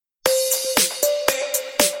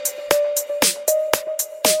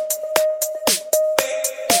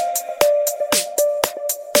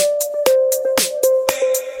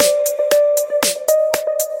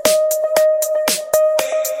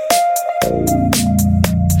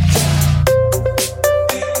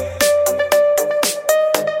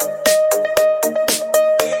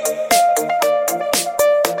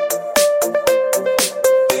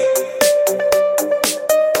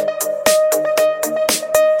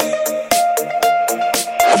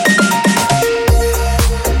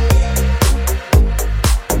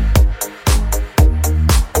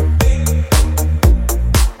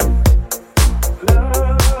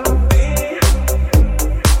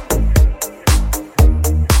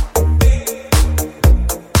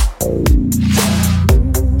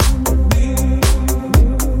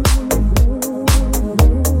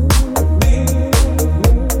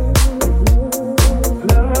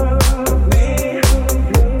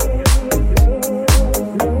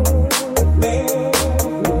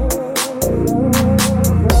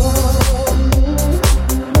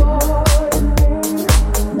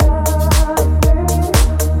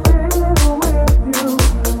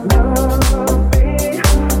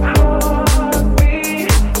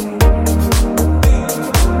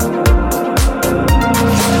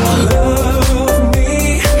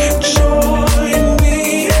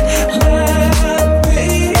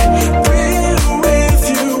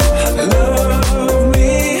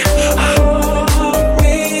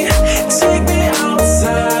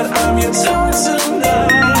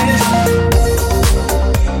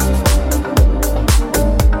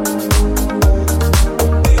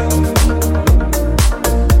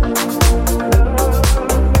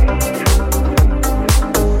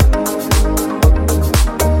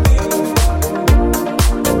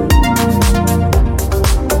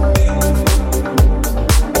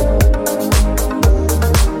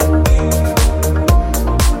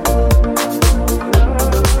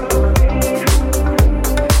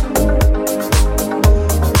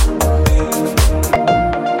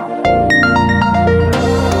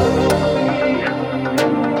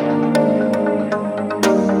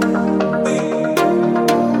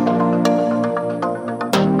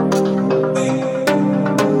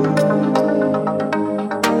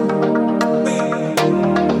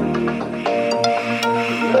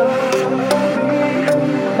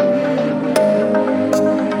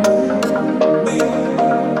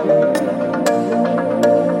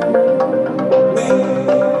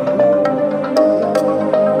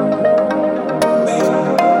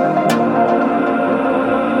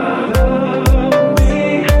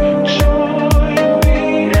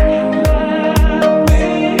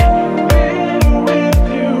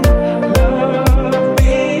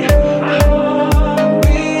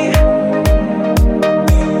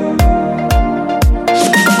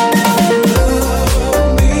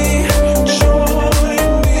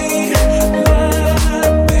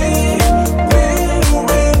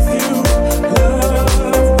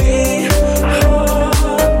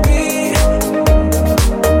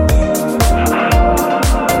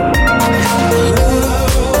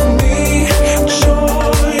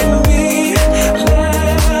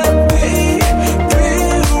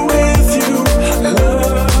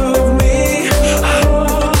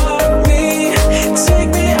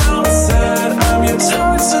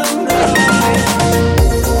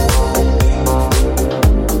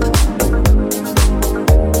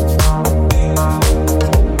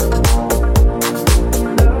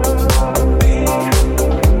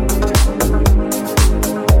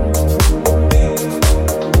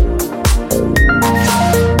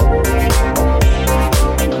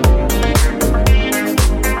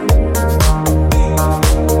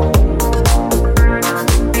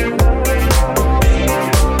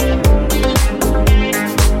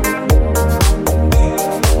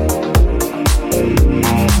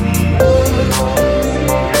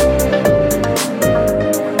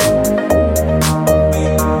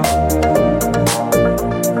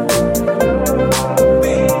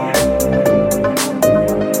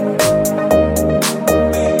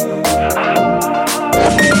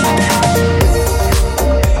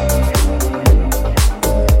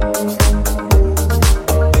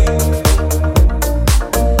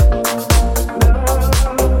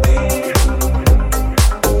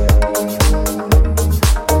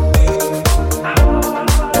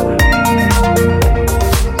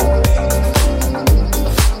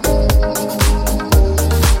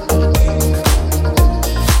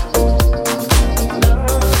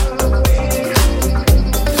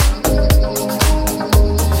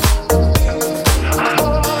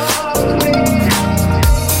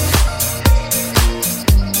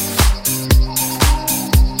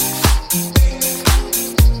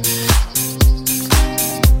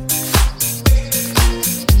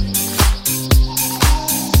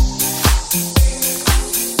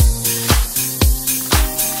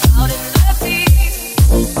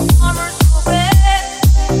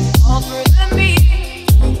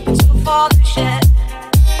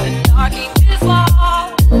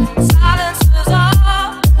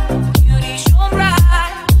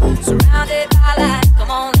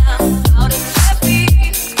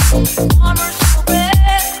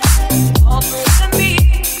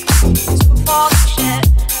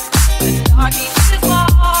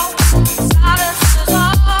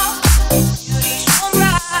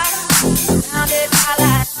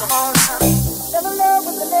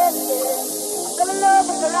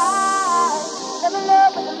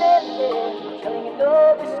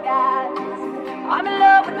skies. I'm in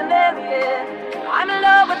love with the living. I'm in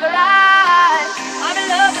love with the light. I'm in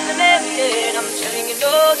love with the living. I'm turning in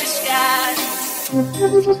no disguise.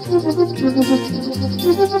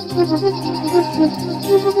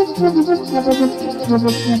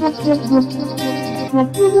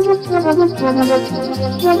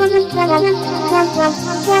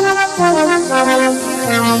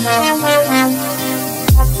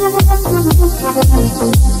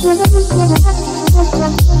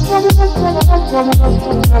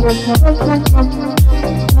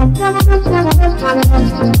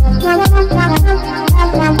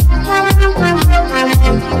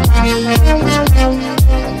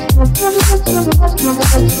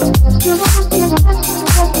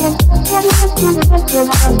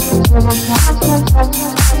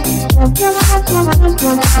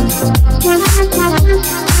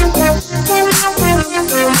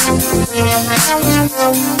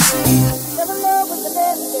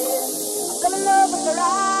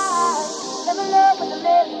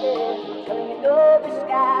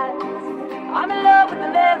 I'm in love with the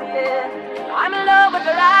living. I'm in love with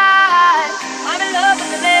the light. I'm in love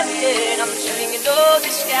with the living. I'm turning in no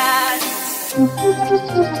disguise.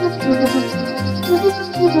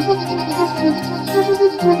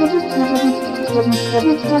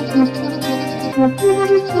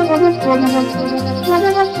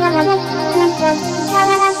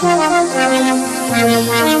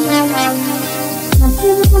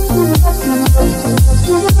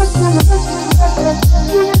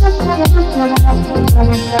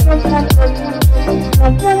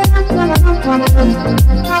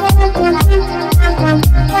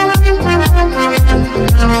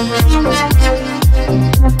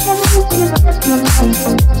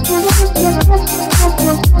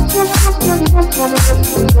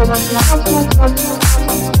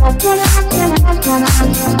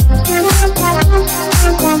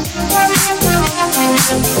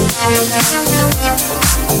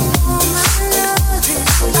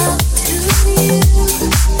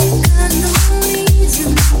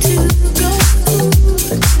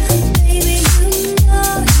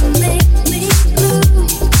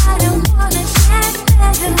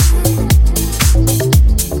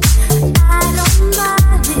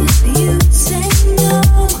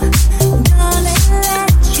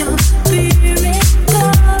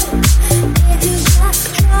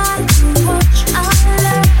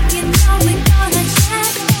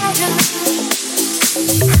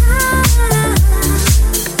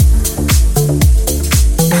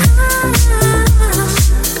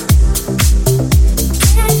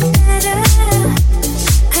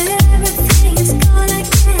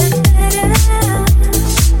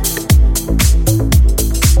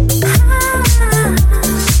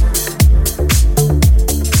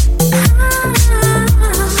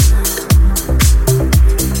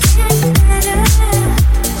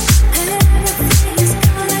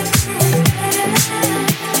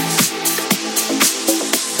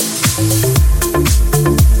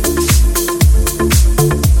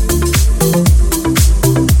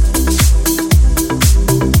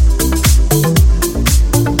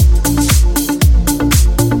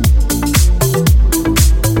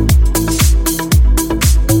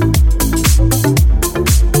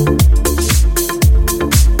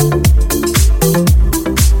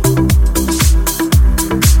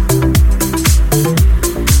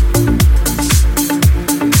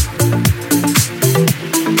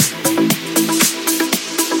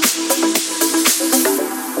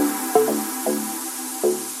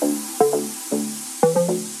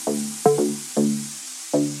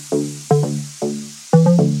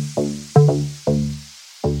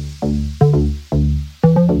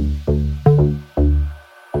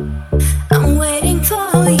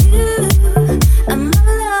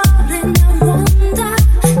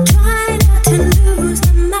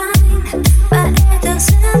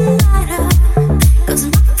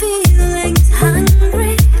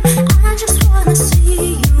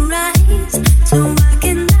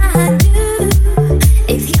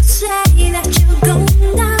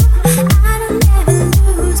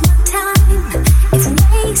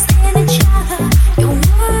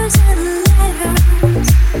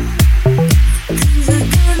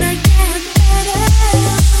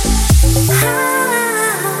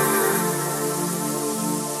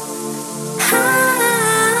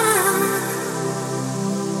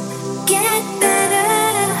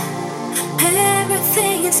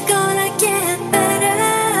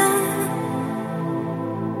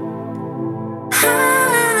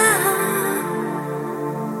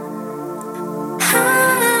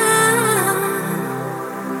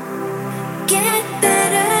 Get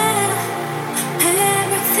better.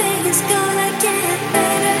 Everything is gonna get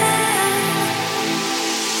better.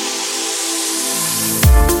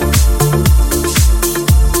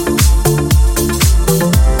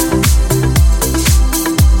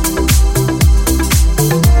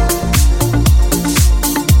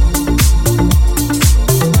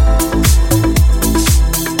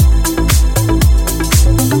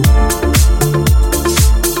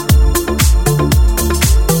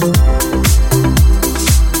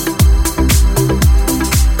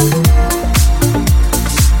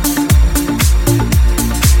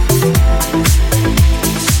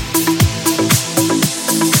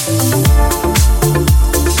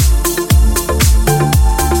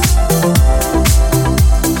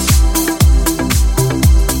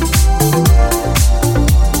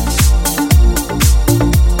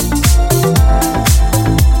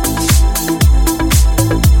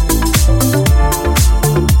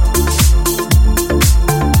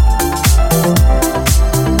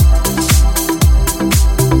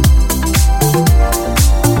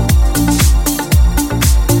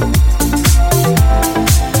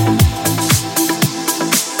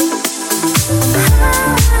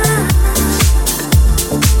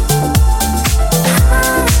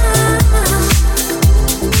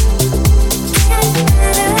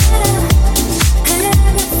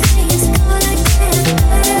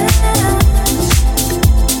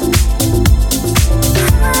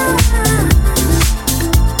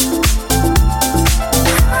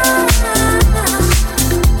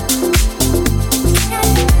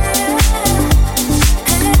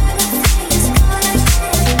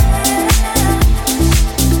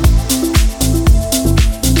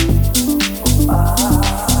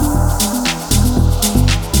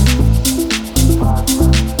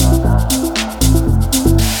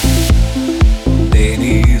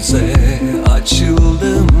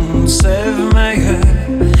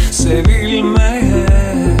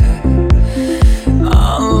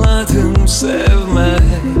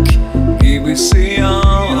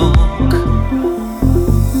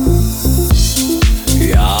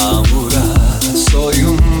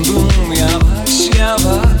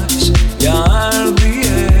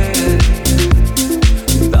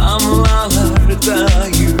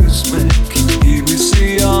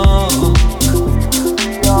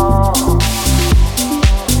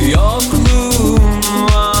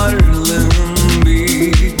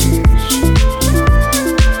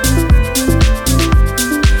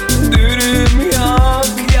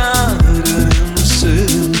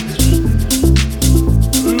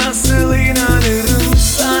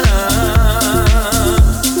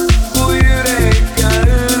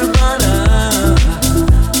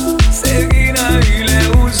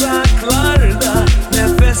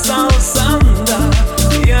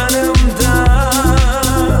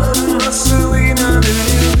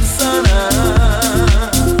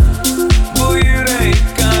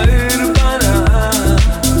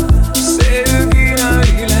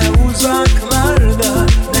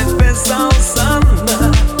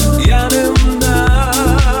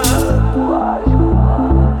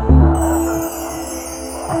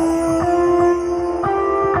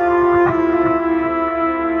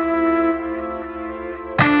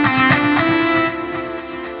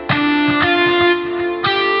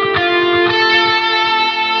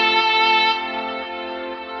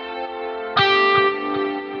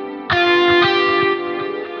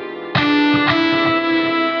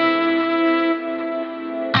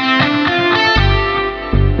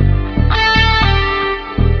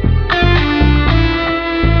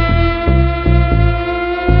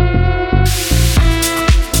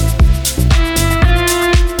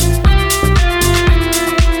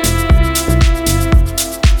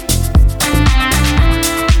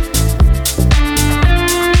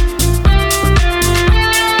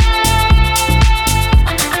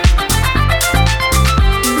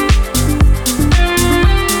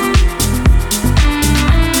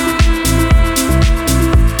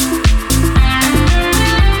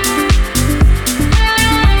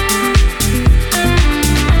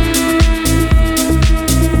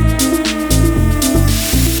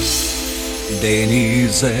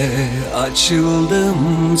 Göze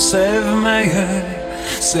açıldım sevmeye,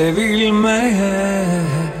 sevilmeye.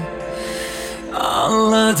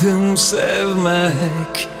 Anladım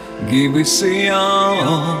sevmek gibisi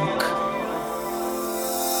yok.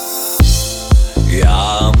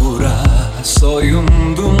 Yağmura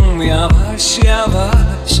soyundum yavaş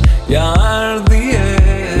yavaş yağar diye.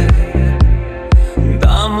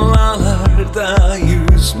 Damlalarda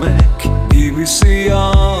yüzmek gibisi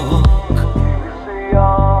yok.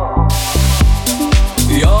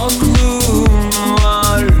 Yokluğun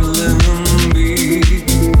varlığın bir,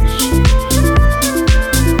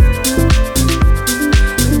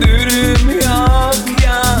 dürüm yok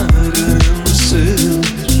yarımsız.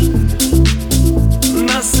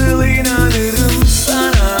 Nasıl inanırım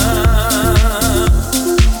sana,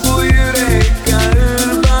 bu yürek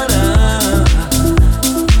ağır bana.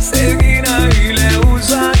 Sevgin öyle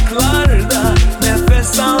uzaklarda,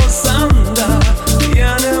 nefes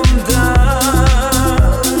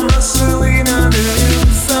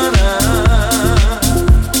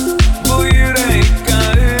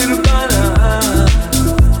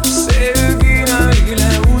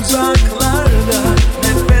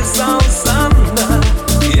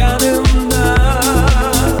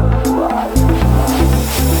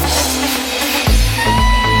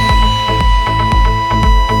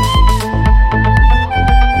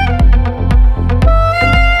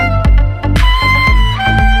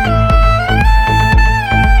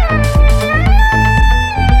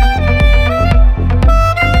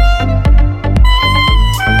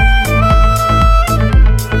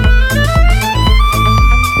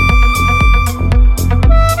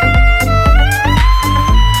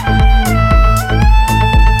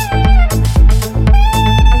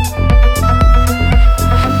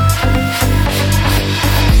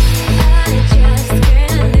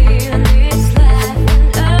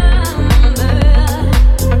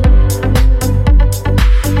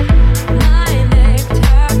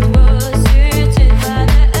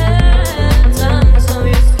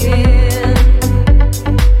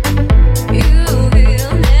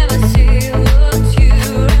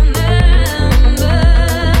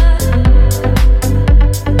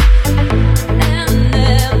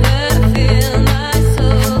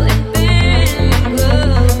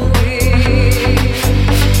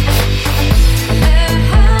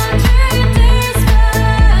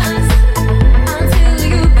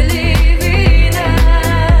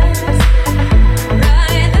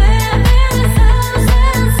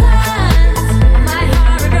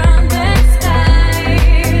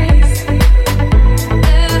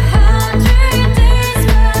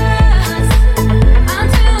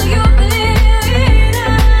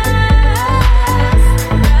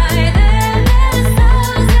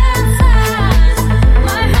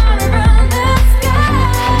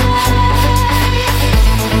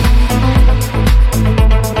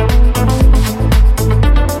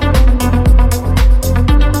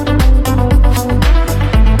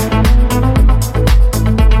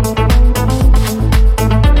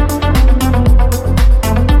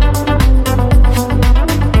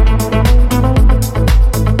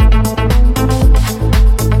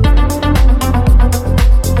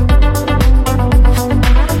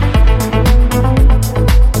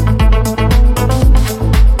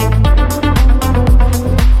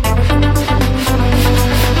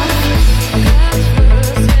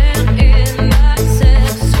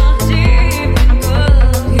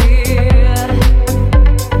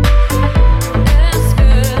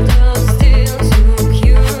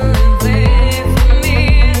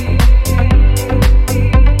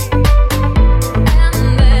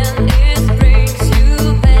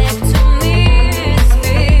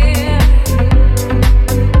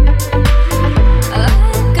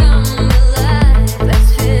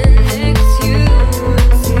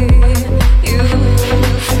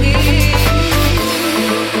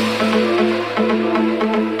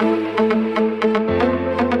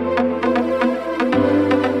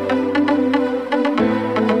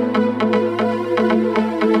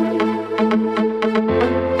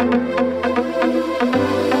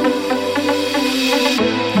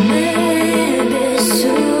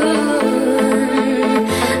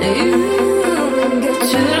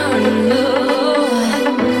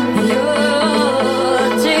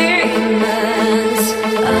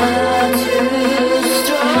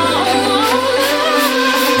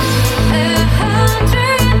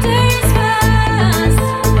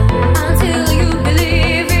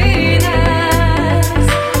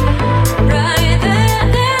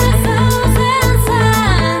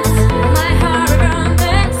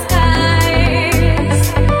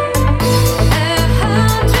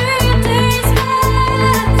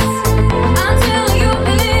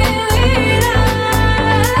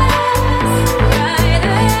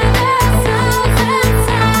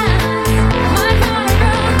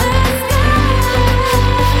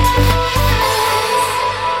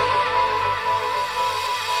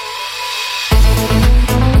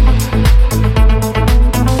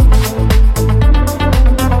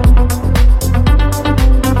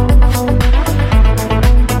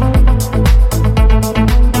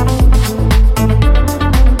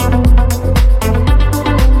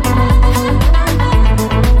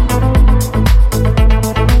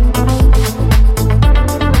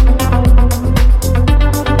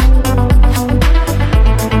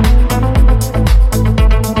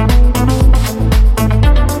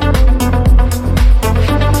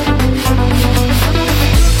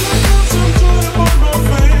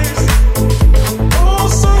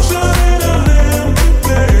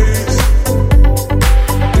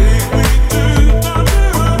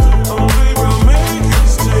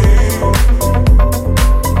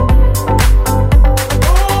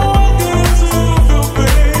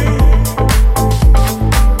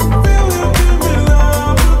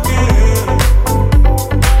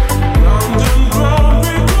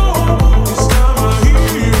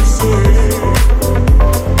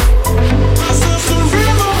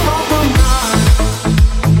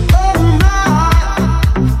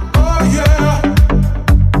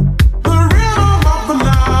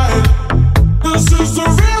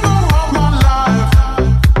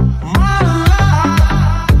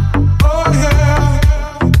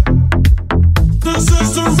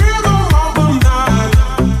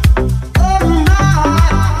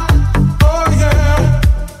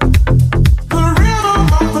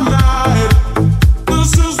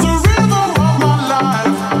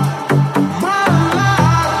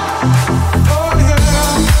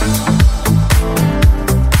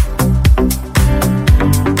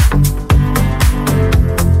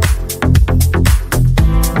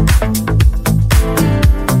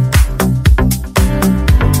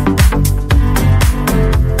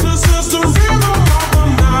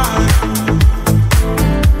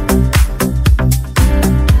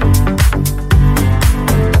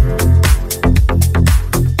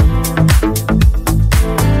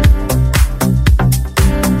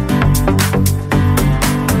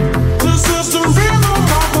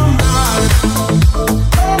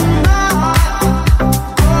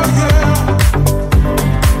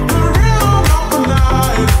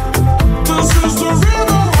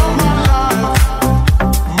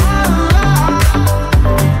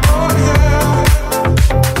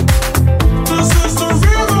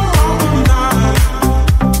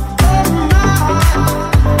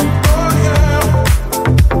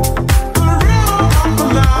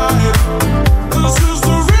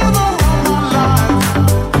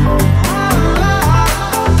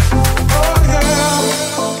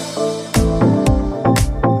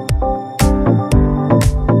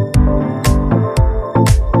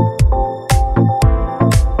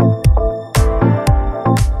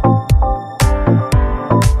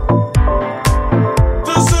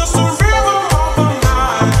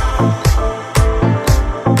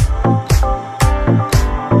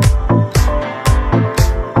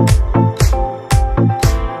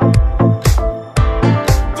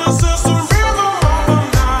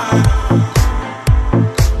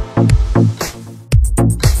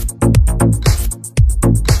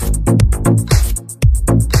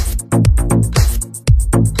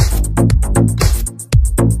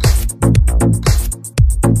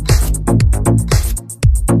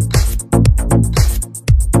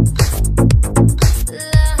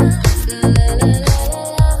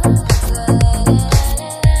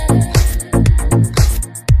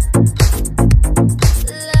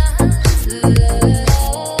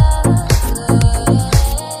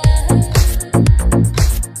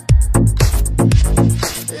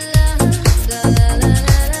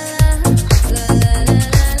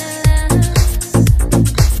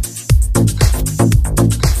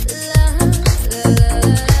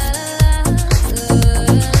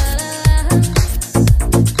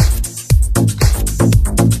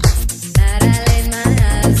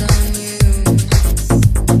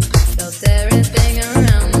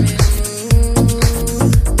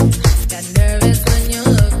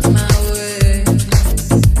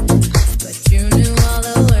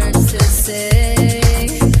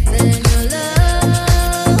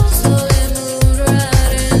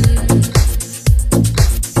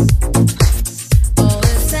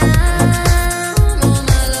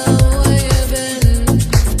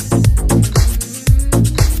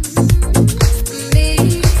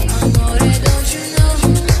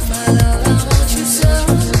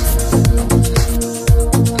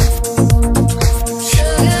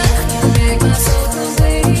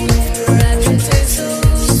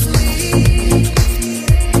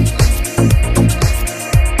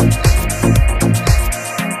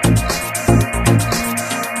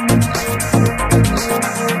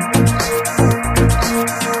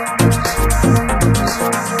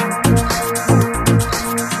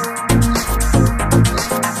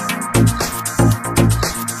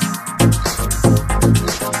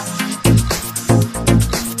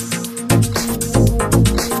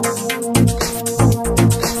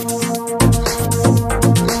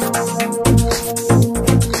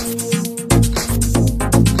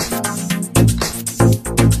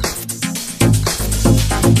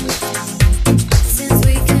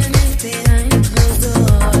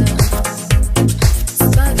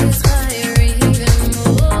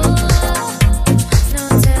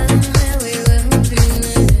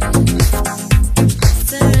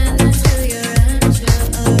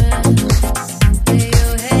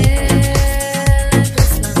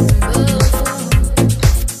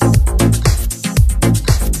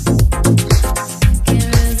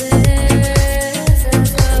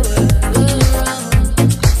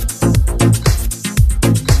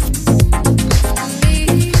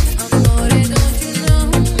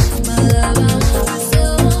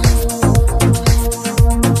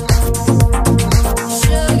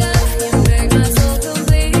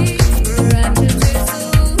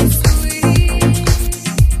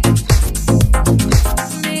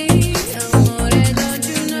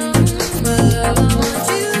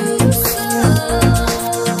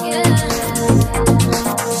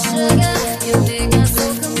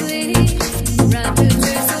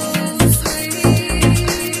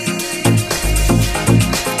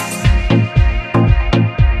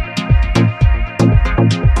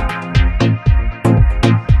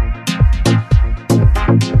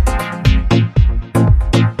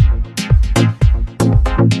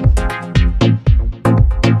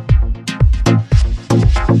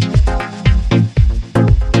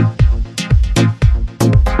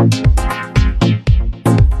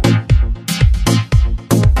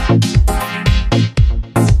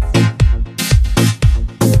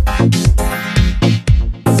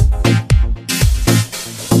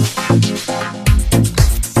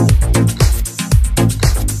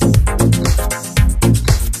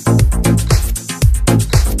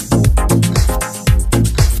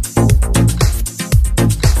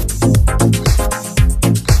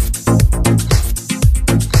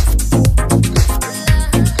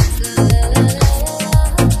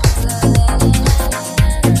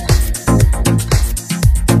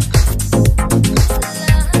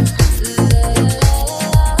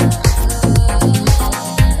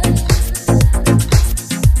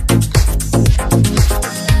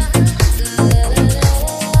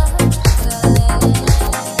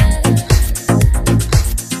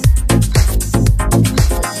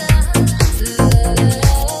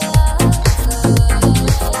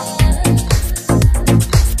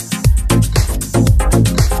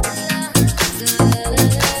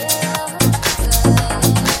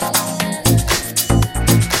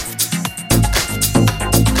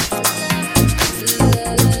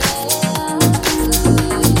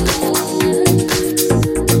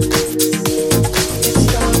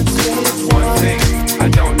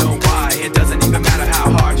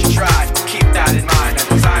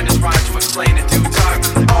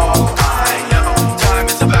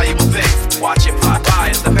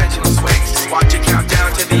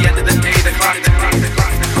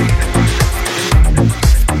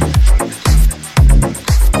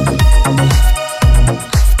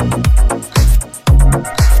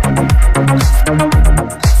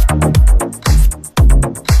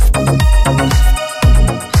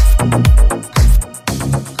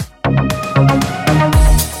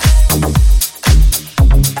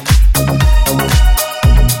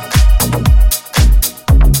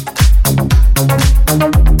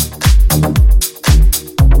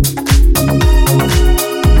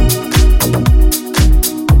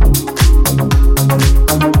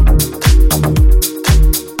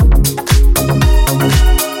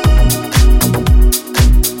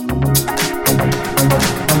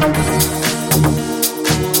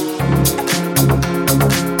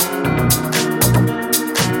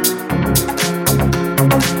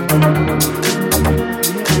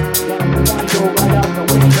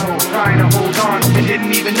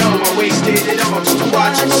didn't even know I wasted it all just to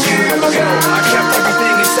watch you go. I kept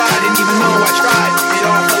everything inside, and even though I tried, it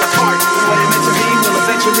all fell apart. What it meant to me will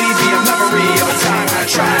eventually be a memory of a time I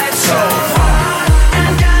tried so hard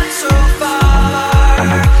and got so far,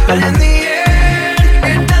 but in the end,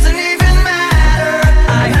 it doesn't even matter.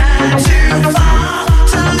 I had to fall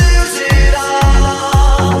to lose it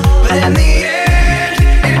all, but in the end,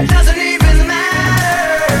 it doesn't even matter.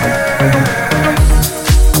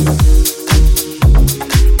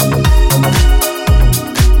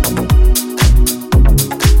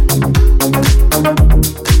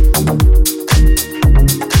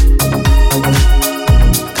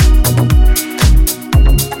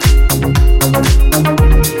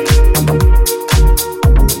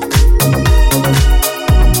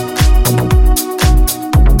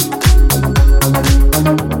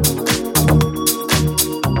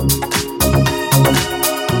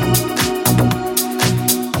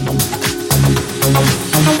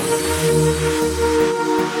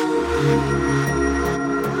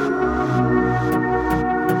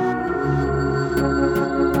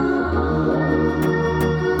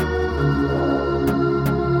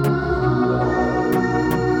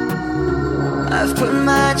 I've put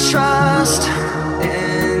my trust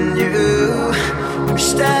in you,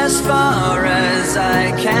 pushed as far as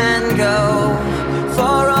I can go.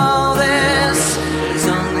 For all this, there's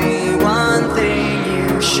only one thing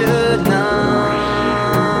you should know.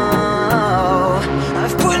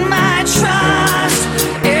 I've put my trust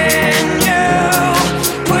in you,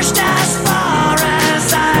 pushed as far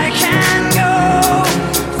as I can go.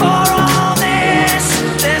 For all this,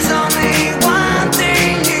 there's only one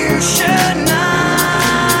thing you should know.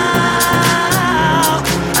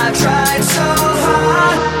 I tried so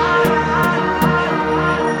hard.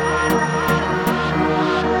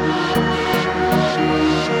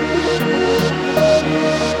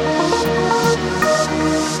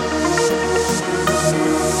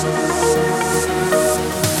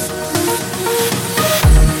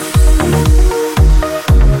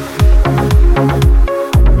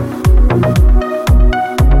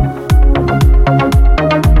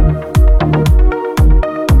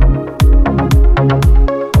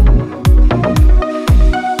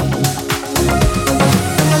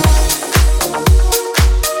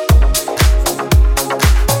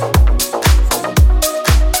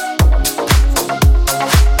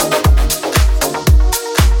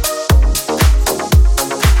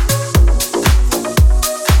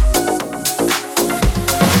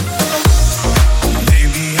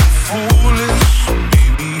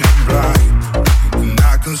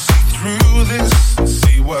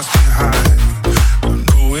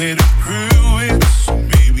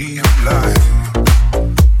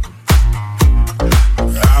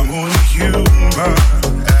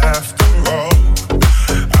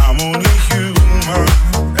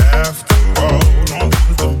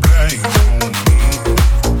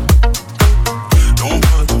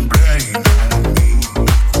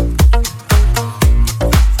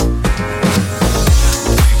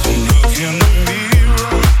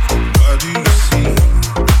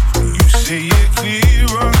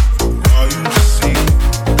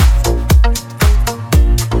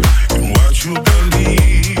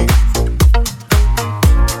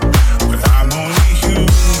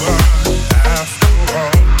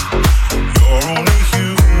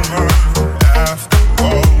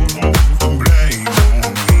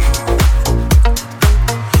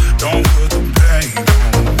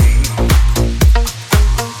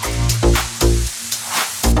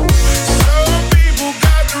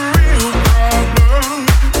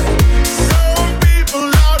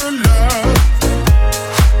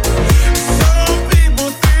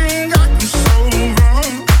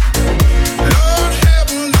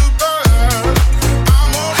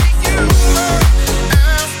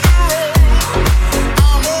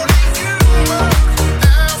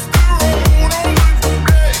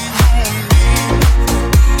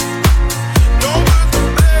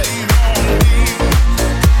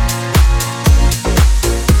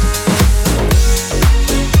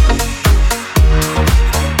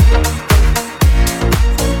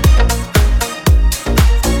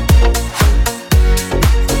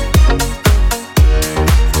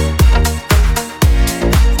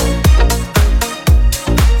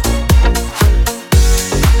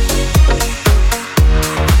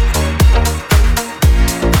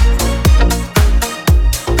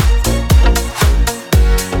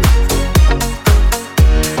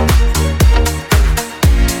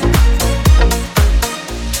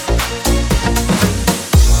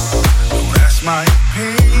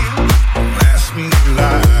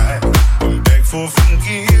 for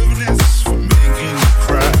forgiveness for making you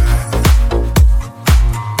cry.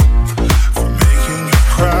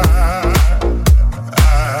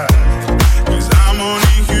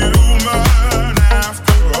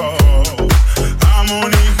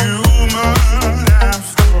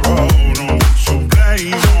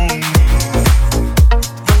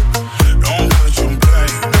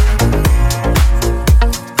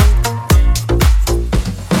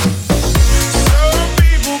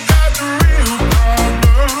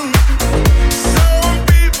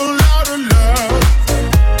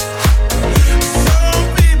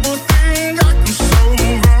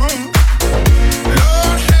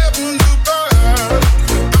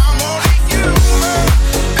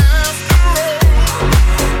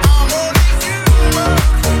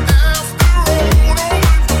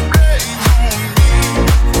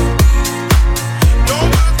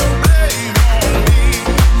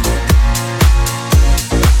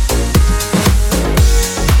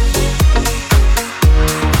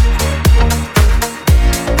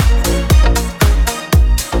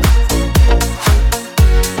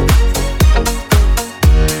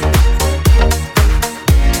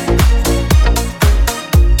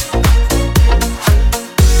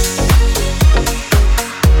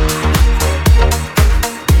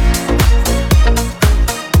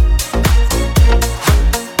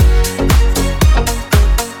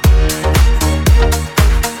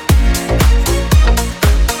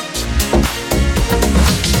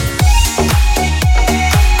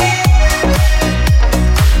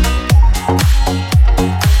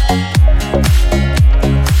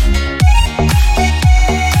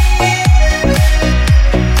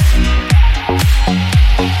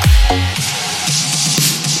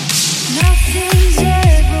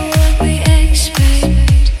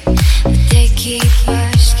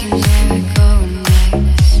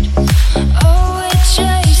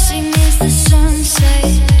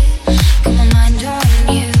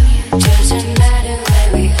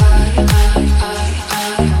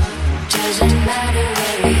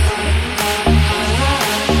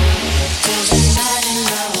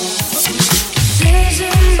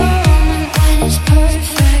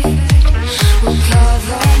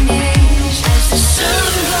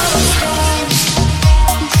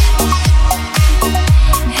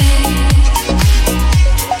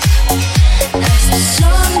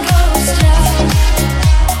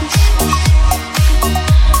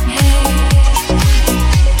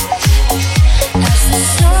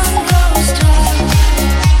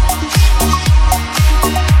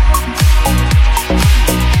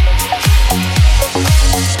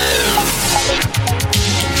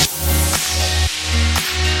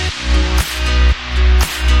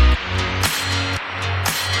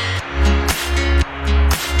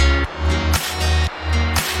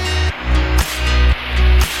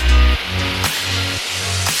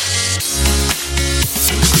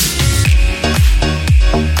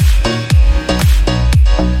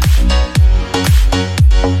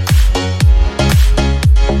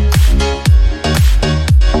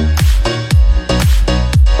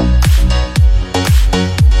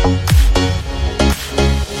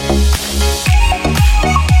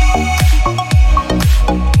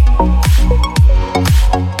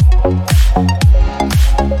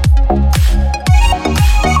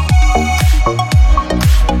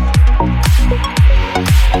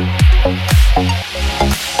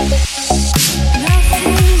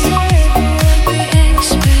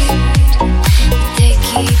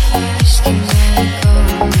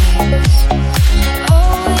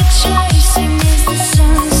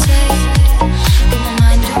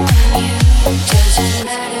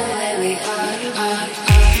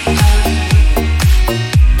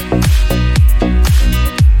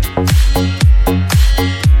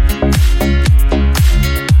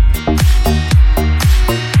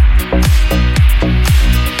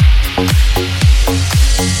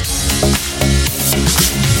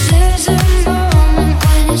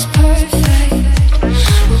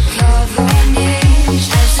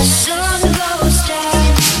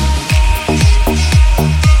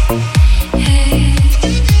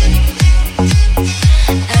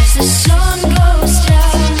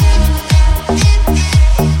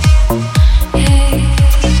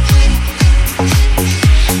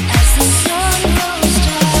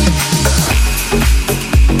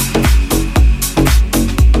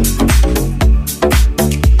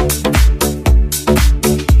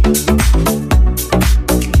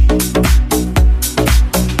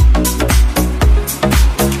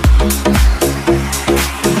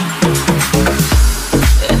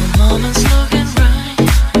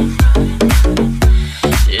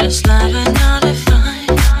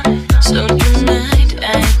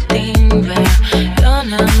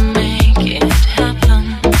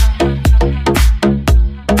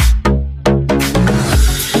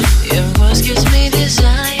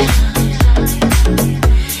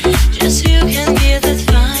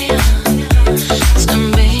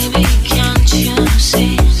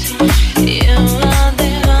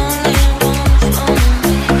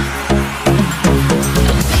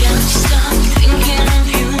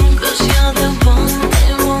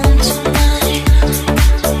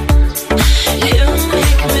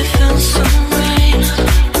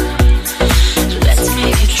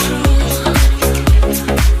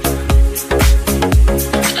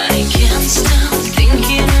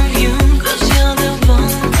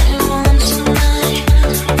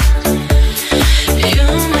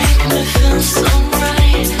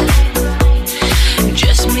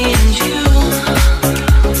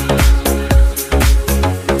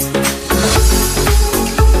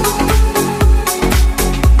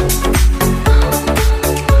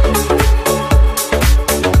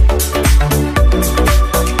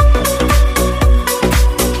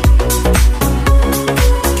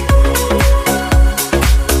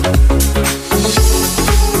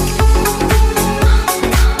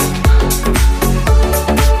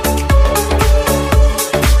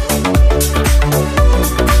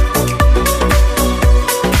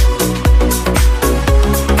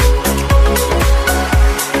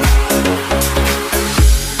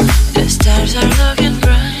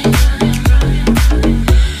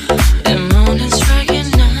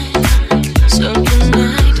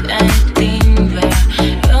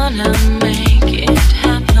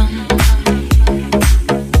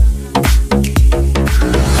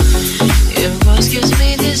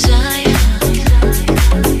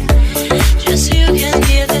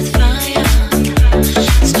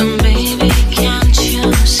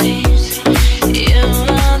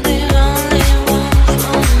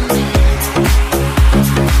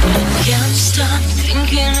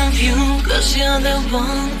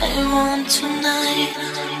 want tonight.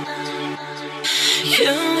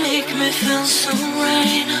 You make me feel so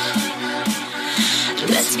right.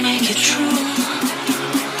 Let's make it true.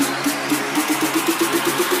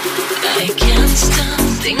 I can't stop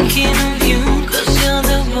thinking of you, 'cause you're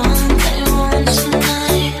the one I want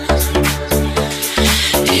tonight.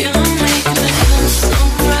 You make me feel so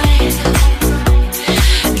right.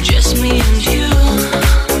 Just me and you.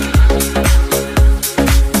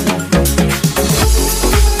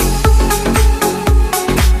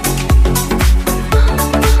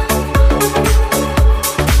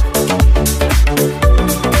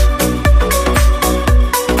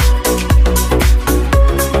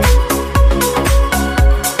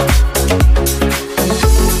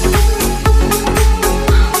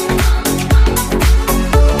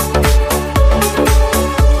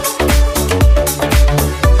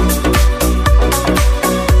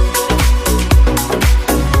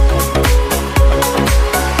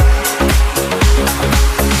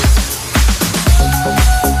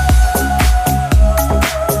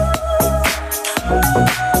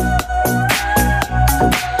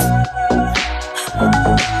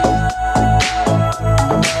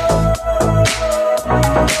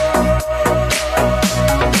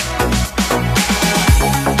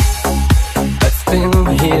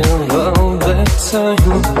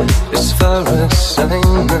 As far as I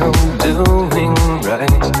know, doing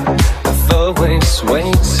right. I've always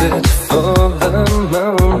waited for the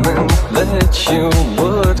moment that you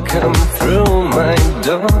would come through my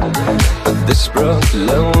door. But this brought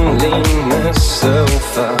loneliness so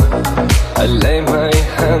far. I lay my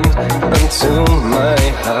hand onto my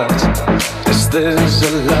heart. Is this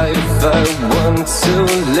a life I want to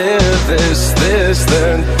live? Is this the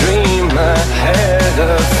dream I had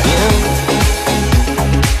of you?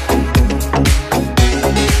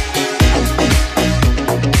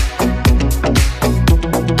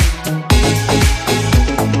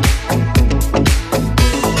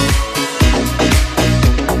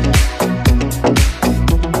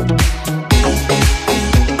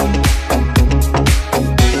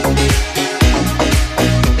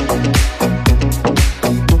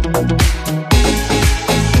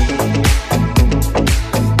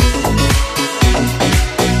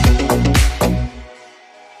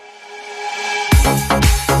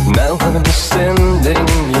 Now I'm standing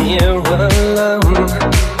here alone,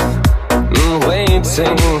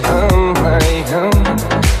 waiting on my own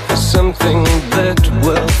for something that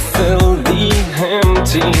will fill the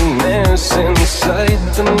emptiness inside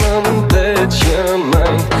the moment that you're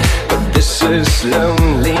mine. But this is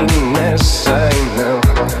loneliness, I know.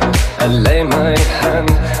 I lay my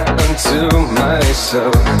hand onto my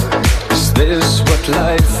soul. Is this what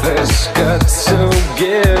life has got to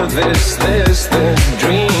give? Is this the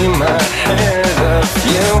dream I had of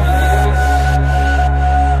you?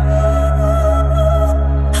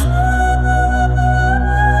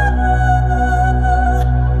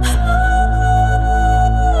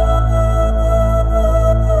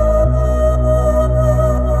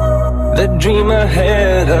 The dream I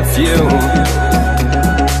had of you.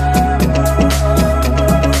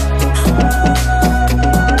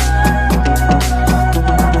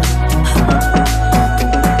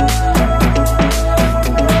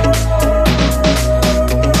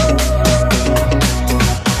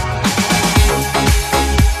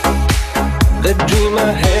 The dream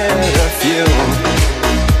I had of you.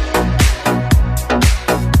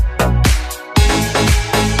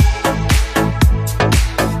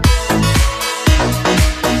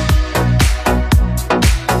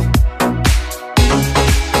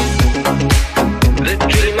 The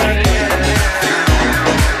dream I had.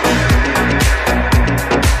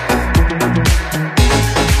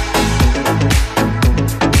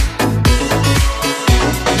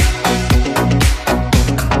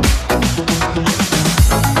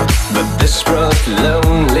 But this brought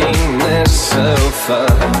loneliness so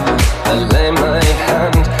far. I lay my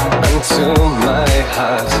hand onto my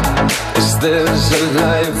heart. Is this a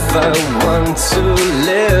life I want to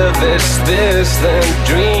live? Is this the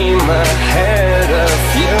dream I had of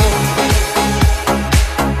you?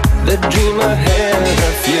 The dream I had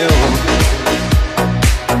of you.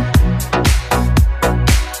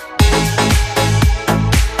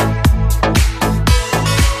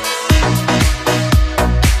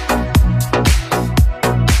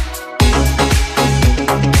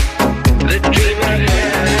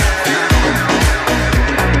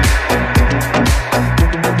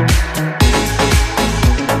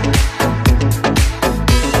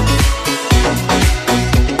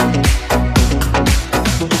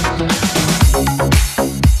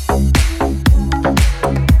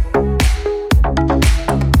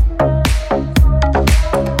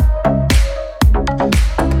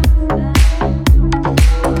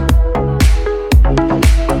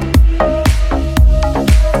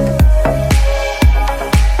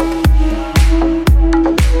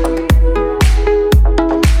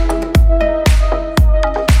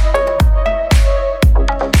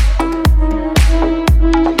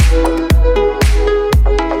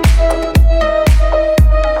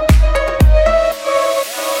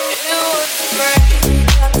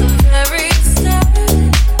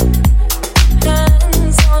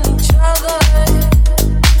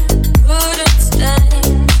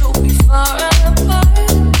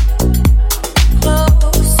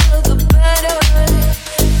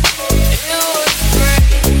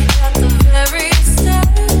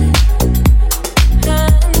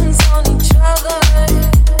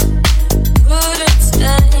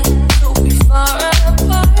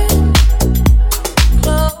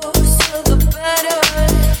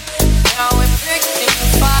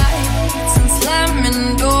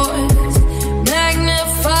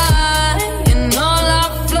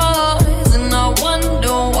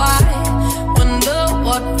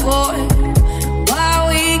 boy, why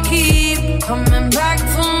we keep coming back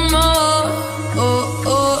for more.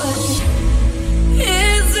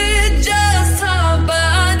 Is it just our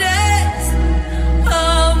bodies?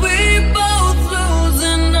 Are we both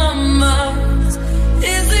losing our minds?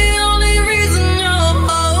 Is the only reason you're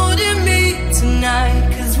holding me tonight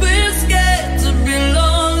 'cause we're scared to be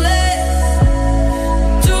lonely?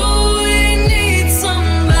 Do we need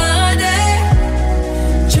somebody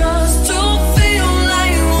just to feel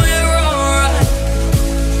like we're alright?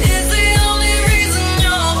 Is the only reason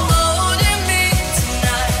you're holding me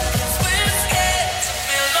tonight 'cause we're scared to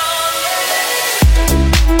be lonely?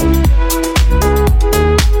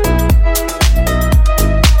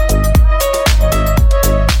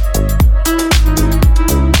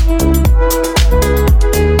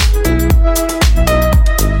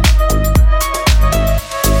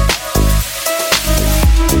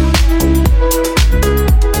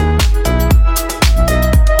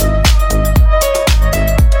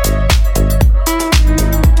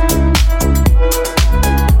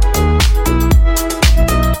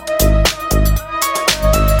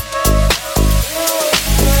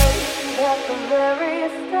 At the very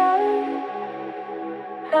start,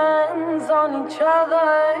 hands on each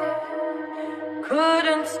other,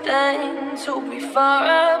 couldn't stand to be far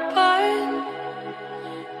apart.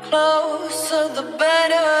 Closer the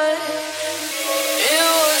better. It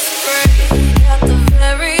was great at the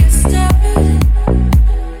very start,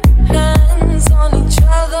 hands on each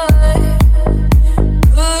other,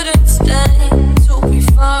 couldn't stand to be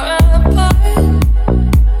far apart.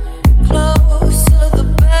 Closer the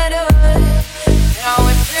better. Now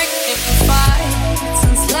we're picking fights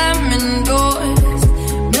and slamming doors,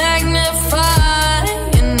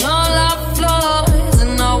 magnifying all our flaws,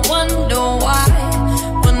 and I wonder why,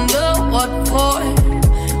 wonder what for,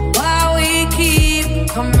 why we keep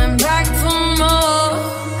coming back for more.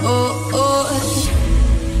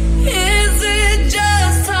 Is it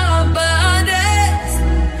just our bodies?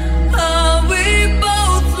 Are we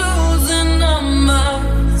both losing our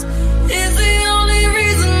minds? Is the only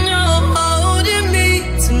reason you're holding me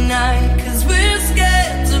tonight 'cause we're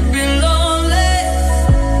scared to be lonely?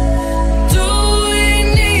 Do we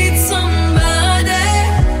need somebody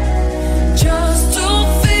just to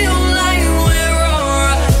feel like we're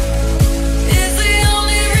alright? Is the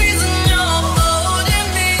only reason you're holding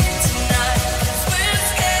me tonight 'cause we're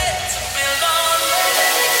scared to be lonely?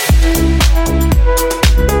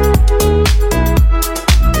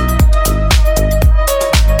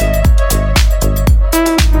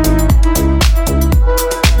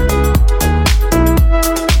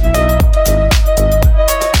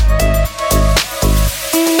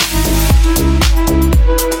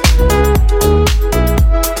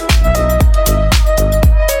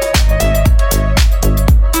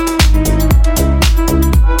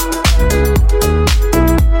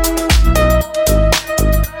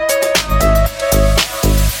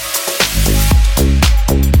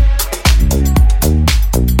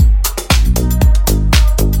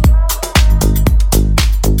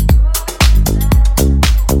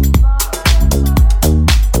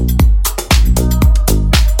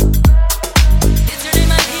 It's your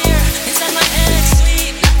name I hear inside my head,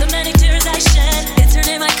 sweet like the many tears I shed. It's your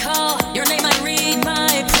name I call, your name I read,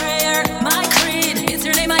 my prayer, my creed. It's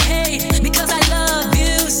your name I hate because I love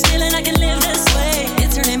you still, and I can live this way.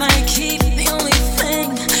 It's your name I keep, the only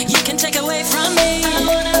thing you can take away from me. I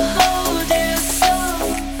wanna hold you so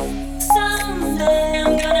someday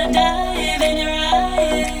I'm gonna dive in your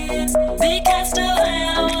eyes, be cast away.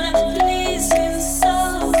 I wanna please you so,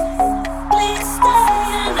 please stay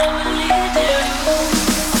and I will lead you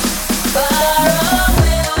far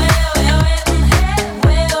away, away, away, away,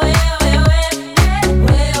 way, way, way, way, way,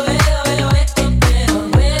 way, way, way, way,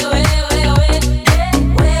 way, way, way,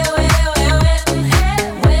 way, way, way, way,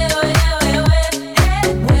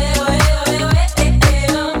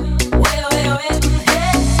 way,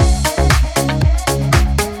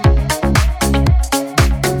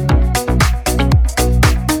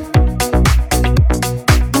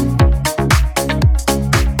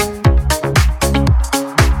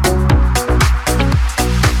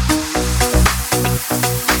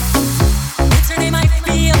 It's your name I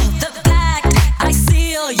feel, the fact I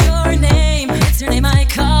seal your name. It's your name I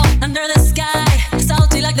call under the sky,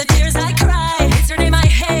 salty like the tears I cry. It's your name I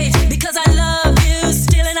hate because I love you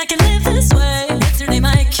still, and I can live this way. It's your name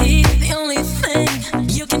I keep, the only thing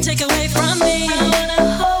you can take away from me. I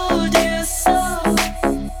wanna hold you so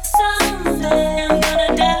someday I'm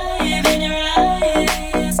gonna dive in your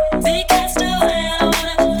eyes, be cast away. I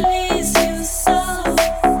wanna please you so,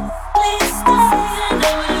 please stay and I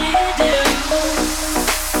will lead you.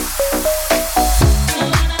 I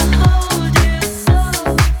wanna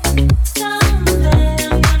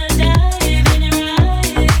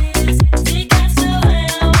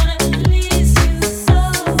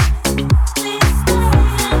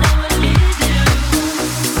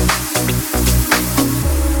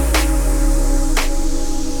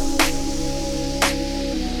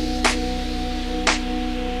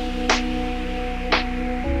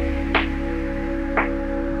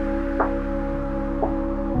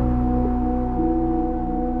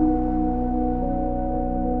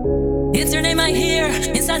It's her name I hear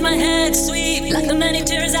inside my head, sweet like the many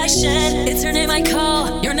tears I shed. It's her name I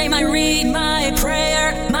call, your name I read, my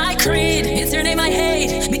prayer, my creed. It's her name I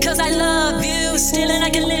hate because I love you still and I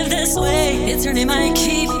can live this way. It's her name I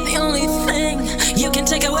keep, the only thing you can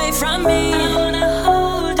take away from me. I wanna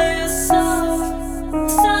hold you so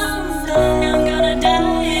someday I'm gonna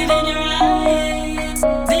dive in your eyes,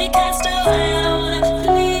 be cast away. I wanna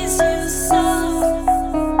please you so,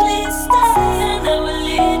 please stay and I will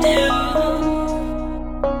lead you.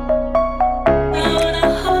 I wanna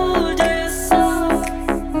hold you so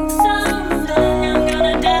someday I'm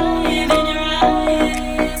gonna dive in your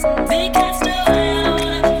eyes, be cast away. I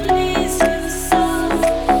wanna please you so,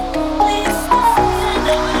 please stay and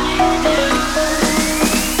I will lead you.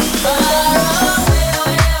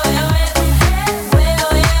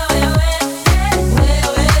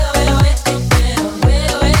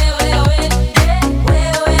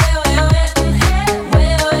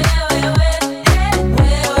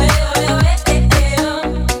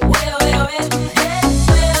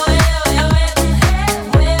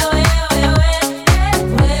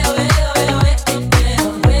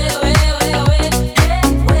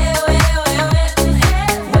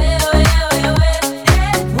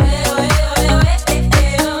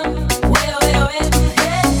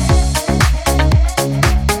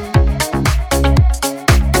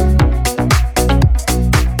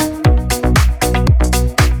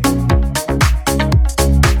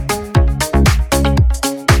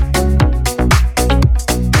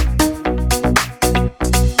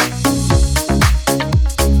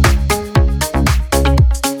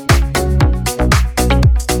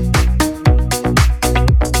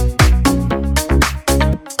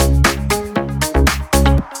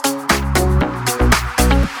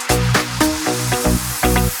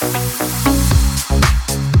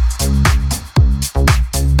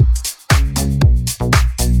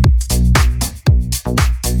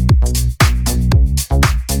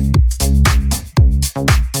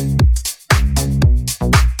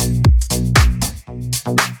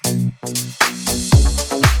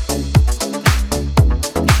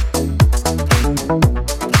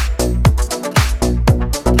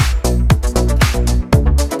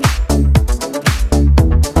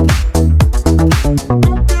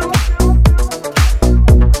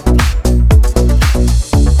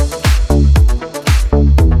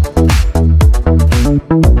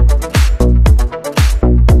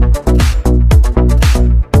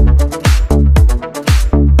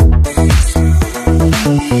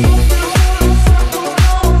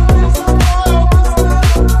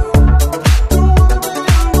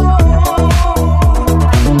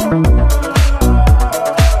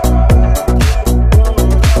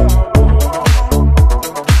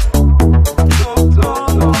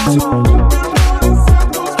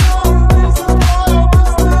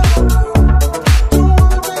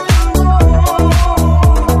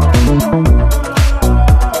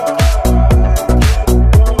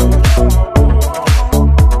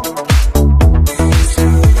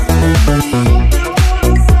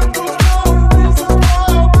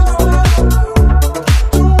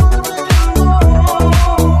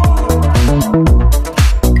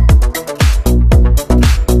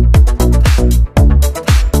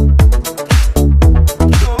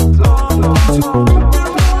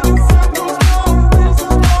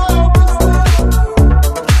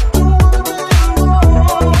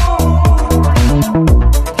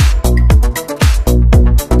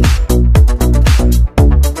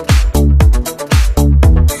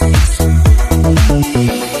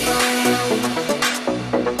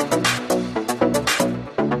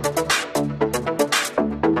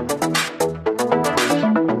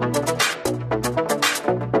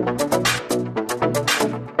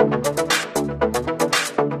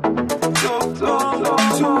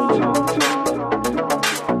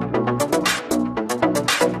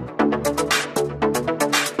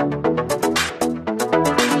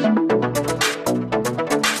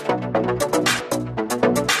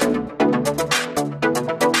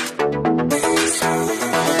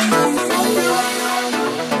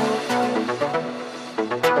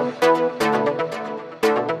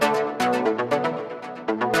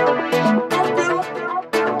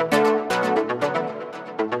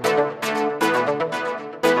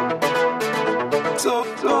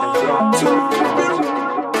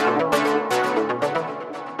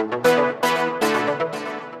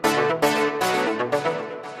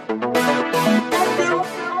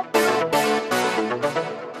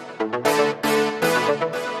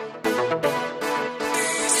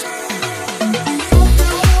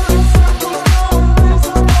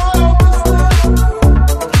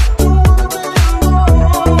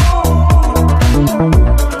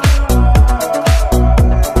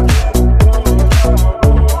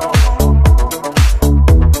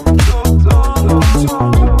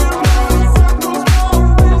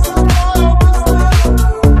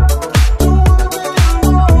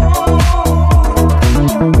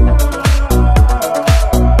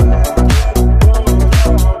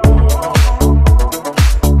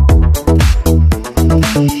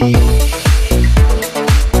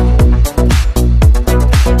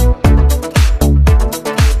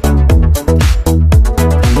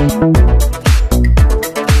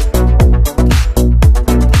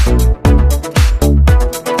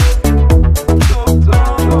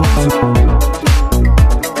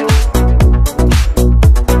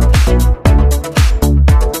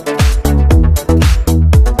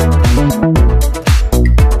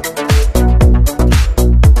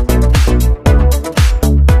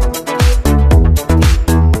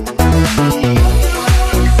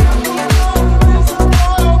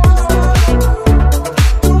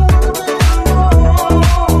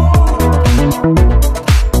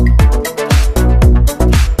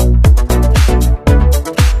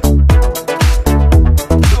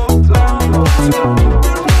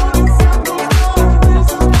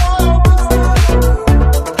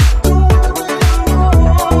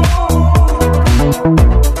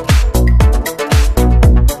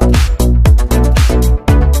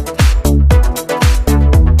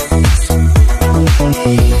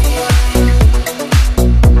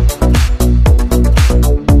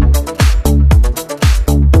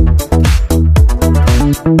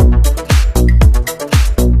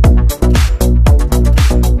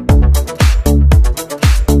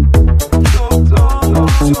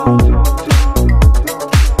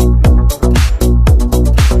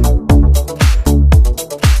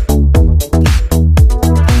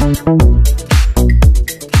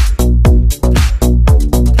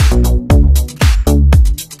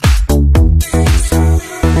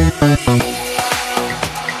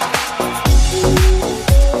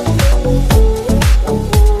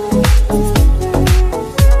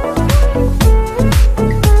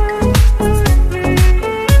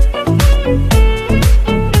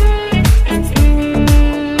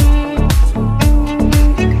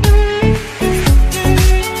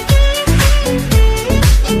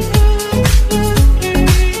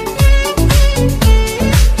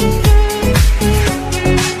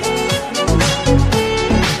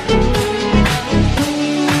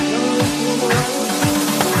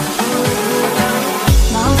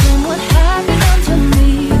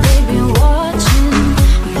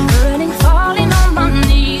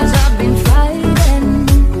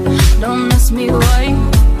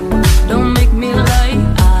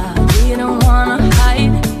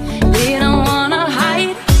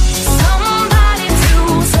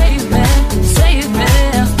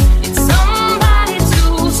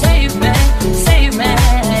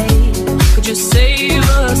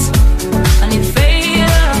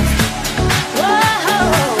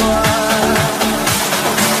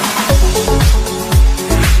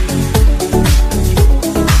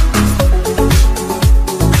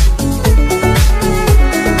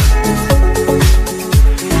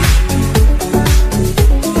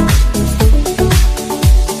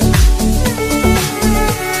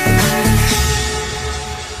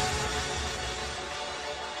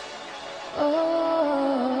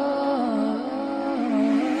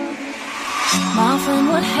 My friend,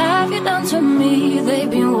 what have you done to me? They've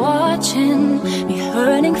been watching me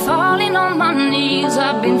hurting, falling on my knees.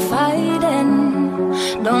 I've been fighting.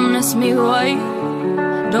 Don't ask me why,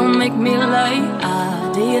 don't make me lie.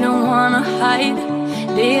 I didn't wanna hide,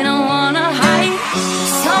 didn't wanna hide.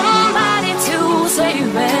 Somebody to save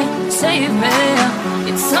me, save me.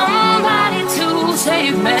 It's somebody to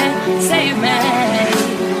save me, save me.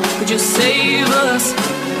 Could you save us?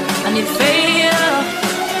 I need faith.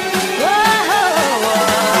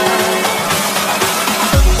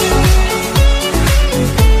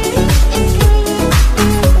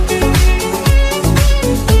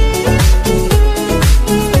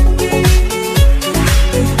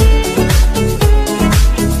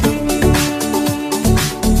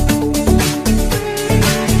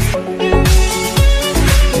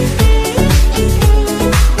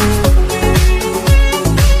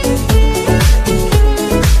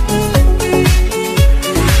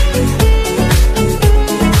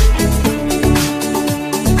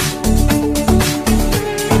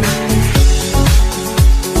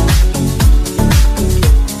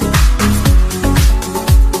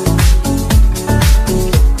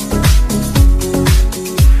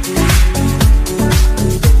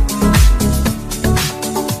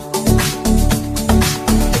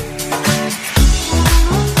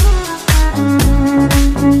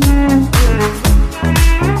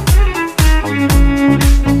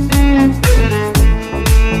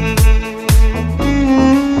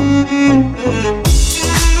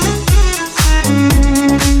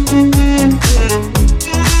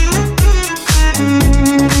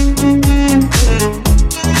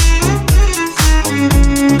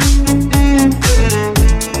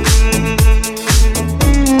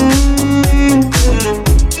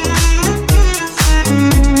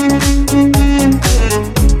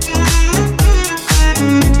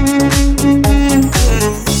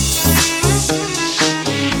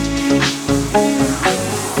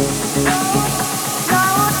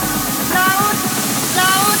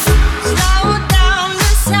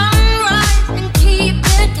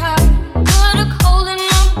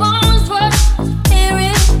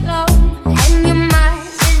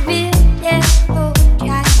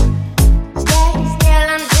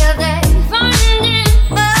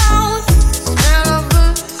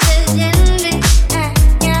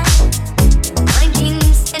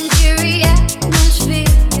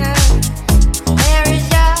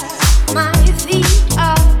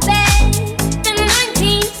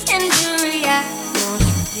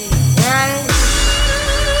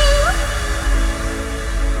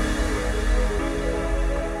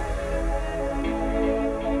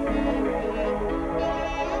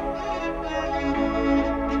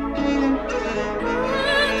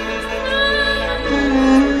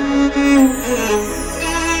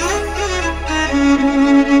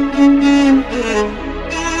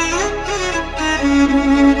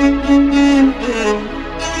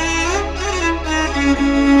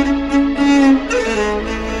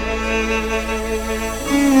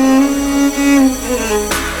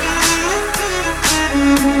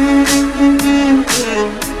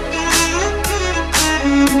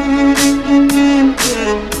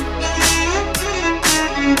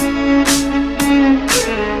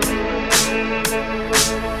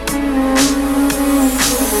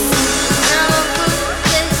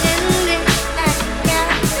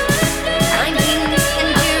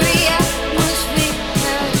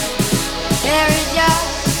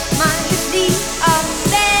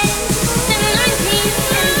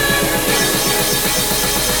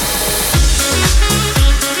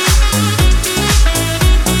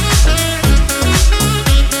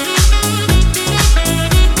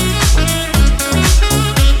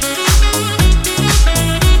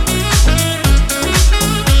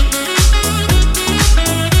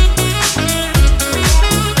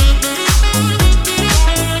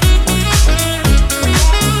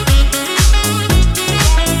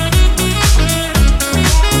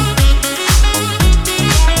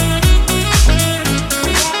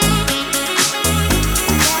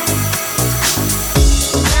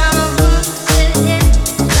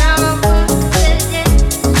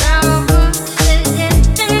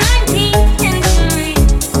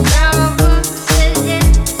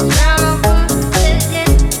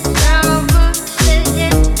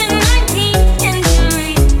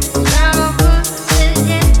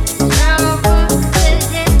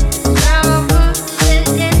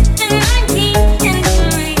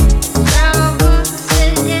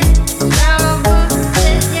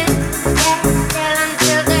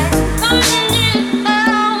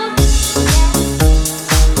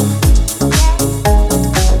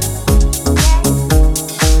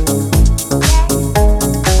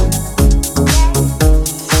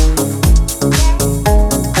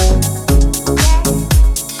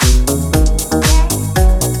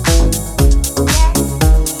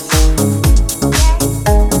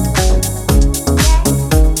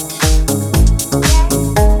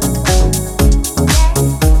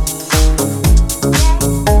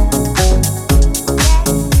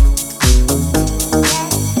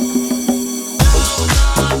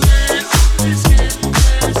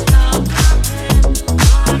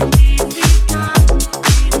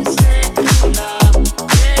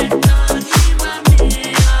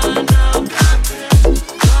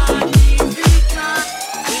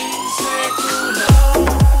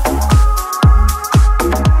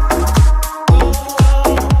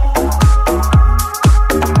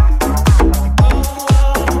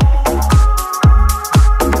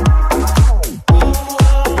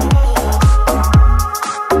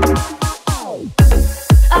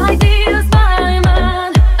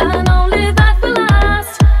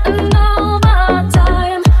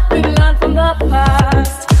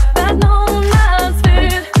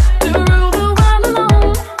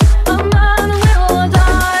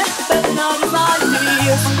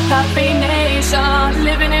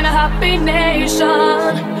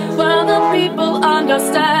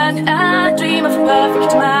 understand and dream of a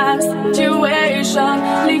perfect man's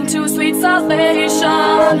situation, lead to sweet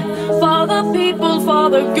salvation for the people, for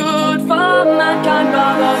the good, for mankind,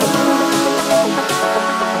 brotherhood.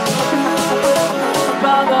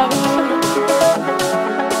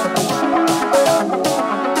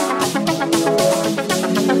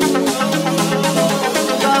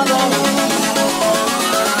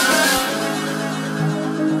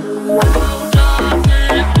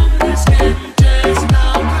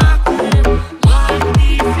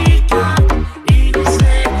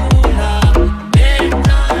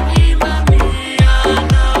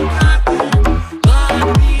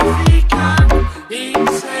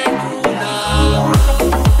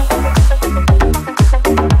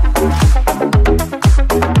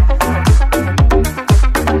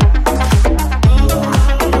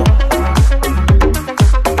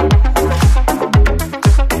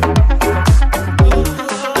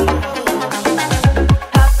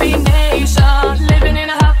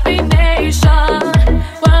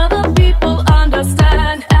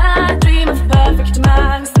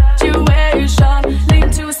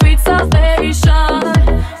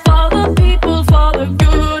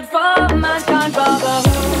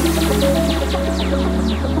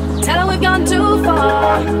 Tell 'em we've gone too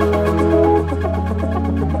far.